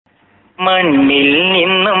മണ്ണിൽ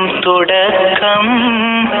നിന്നും തുടക്കം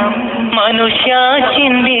മനുഷ്യ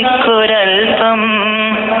ചിന്തിക്കൊരൽപ്പം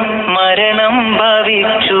മരണം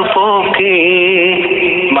ഭവിച്ചു പോക്ക്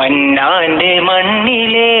മന്നാന്റെ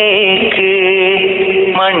മണ്ണിലേക്ക്.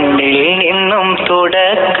 മണ്ണിൽ നിന്നും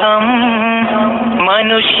തുടക്കം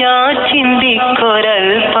മനുഷ്യ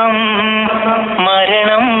ചിന്തിക്കൊരൽപ്പം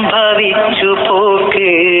മരണം ഭവിച്ചു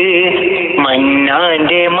പോക്ക്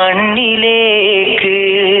മന്നാന്റെ മണ്ണിലേക്ക്.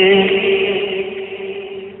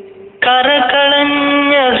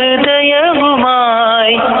 കറകളഞ്ഞ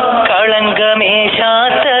ഹൃദയവുമായി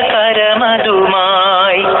കളങ്കമേശാത്ത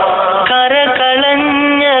കരമതുമായി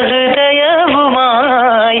കറകളഞ്ഞ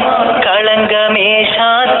ഹൃദയവുമായി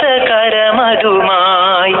കളങ്കമേശാത്ത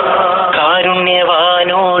കരമതുമായി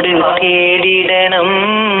കാരുണ്യവാനോട് തേടിടണം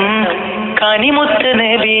കനിമുത്ത്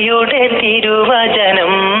നബിയുടെ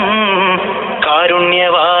തിരുവചനം.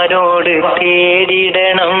 കാരുണ്യവാനോട്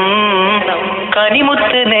തേടിടണം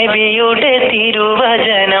കനിമുത്ത് നബിയുടെ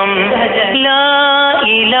തിരുവചനം. ലാ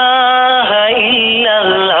ഇലാഹ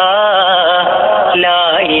ഇല്ലല്ലാഹ് ലാ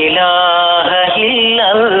ഇലാഹ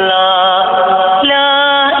ഇല്ലല്ലാഹ് ലാ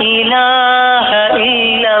ഇലാഹ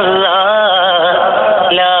ഇല്ലല്ലാഹ്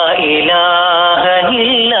ലാ ഇലാഹ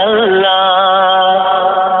ഇല്ലല്ലാഹ്.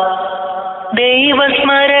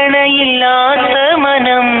 ദൈവസ്മരണയില്ലാത്ത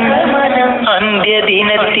മനം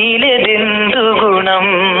അന്ത്യദിനത്തിലെന്തു ഗുണം?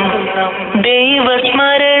 ദൈവസ്മരണയില്ലാത്ത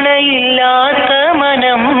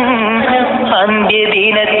മനം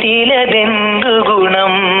അന്ത്യദിനത്തിലെന്തു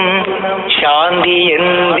ഗുണം? ശാന്തി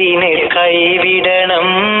എന്തിന് കൈവിടണം?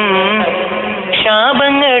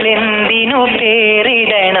 ശാപങ്ങൾ എന്തിനു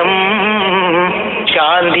പേരിടണം?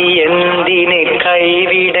 ശാന്തി എന്തിന്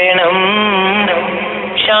കൈവിടണം?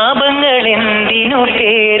 ശാപങ്ങൾ എന്തിനു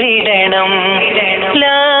പേരിടണം?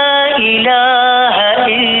 ലാ ഇലാഹ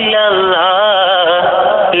ഇല്ലല്ലാഹ്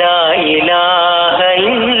ലാ ഇലാഹ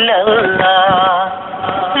ഇല്ലല്ലാഹ്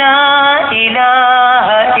ലാ ഇലാഹ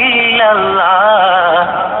ഇല്ലല്ലാഹ്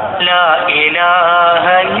ലാ ഇലാഹ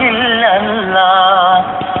ഇല്ലല്ലാഹ്.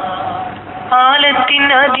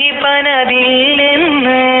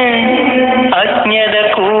 ആലത്തിനധിപനതില്ലെന്ന് അജ്ഞത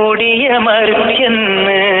കൂടിയ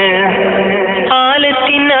മർത്യന്ന്.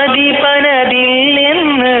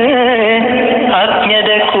 ആലത്തിനധിപനതില്ലെന്ന് അജ്ഞത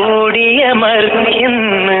കൂടിയ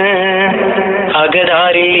മർത്യന്ന്.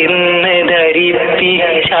 അകതാരിൽ ഇന്ന്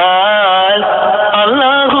ധരിപ്പിച്ചാൽ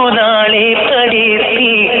അല്ലാഹു നാളെ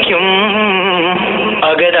പഠിപ്പിക്കും.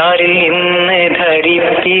 അകതാരിൽ ഇന്ന്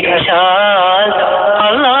ധരിപ്പിച്ചാൽ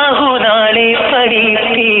അല്ലാഹു നാളെ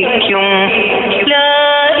പഠിപ്പിക്കും. ലാ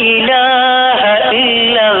ഇലാഹ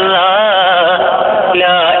ഇല്ലല്ലാഹ്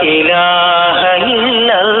ലാ ഇലാഹ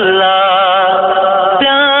ഇല്ലല്ലാഹ്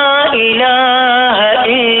ലാ ഇലാഹ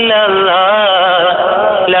ഇല്ലല്ലാഹ്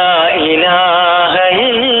ലാ ഇലാഹ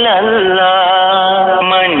ഇല്ലല്ലാഹ്.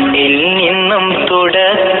 മണ്ണിൽ നിന്നും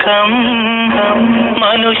തുടക്കം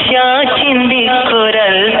മനുഷ്യ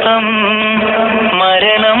ചിന്തിക്കൊരൽപ്പം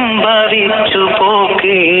മരണം ഭവിച്ചു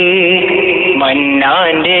പോക്ക്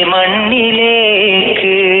മന്നാന്റെ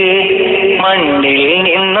മണ്ണിലേക്ക്. മണ്ണിൽ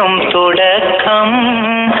നിന്നും തുടക്കം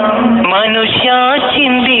മനുഷ്യ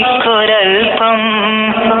ചിന്തിക്കൊരൽപ്പം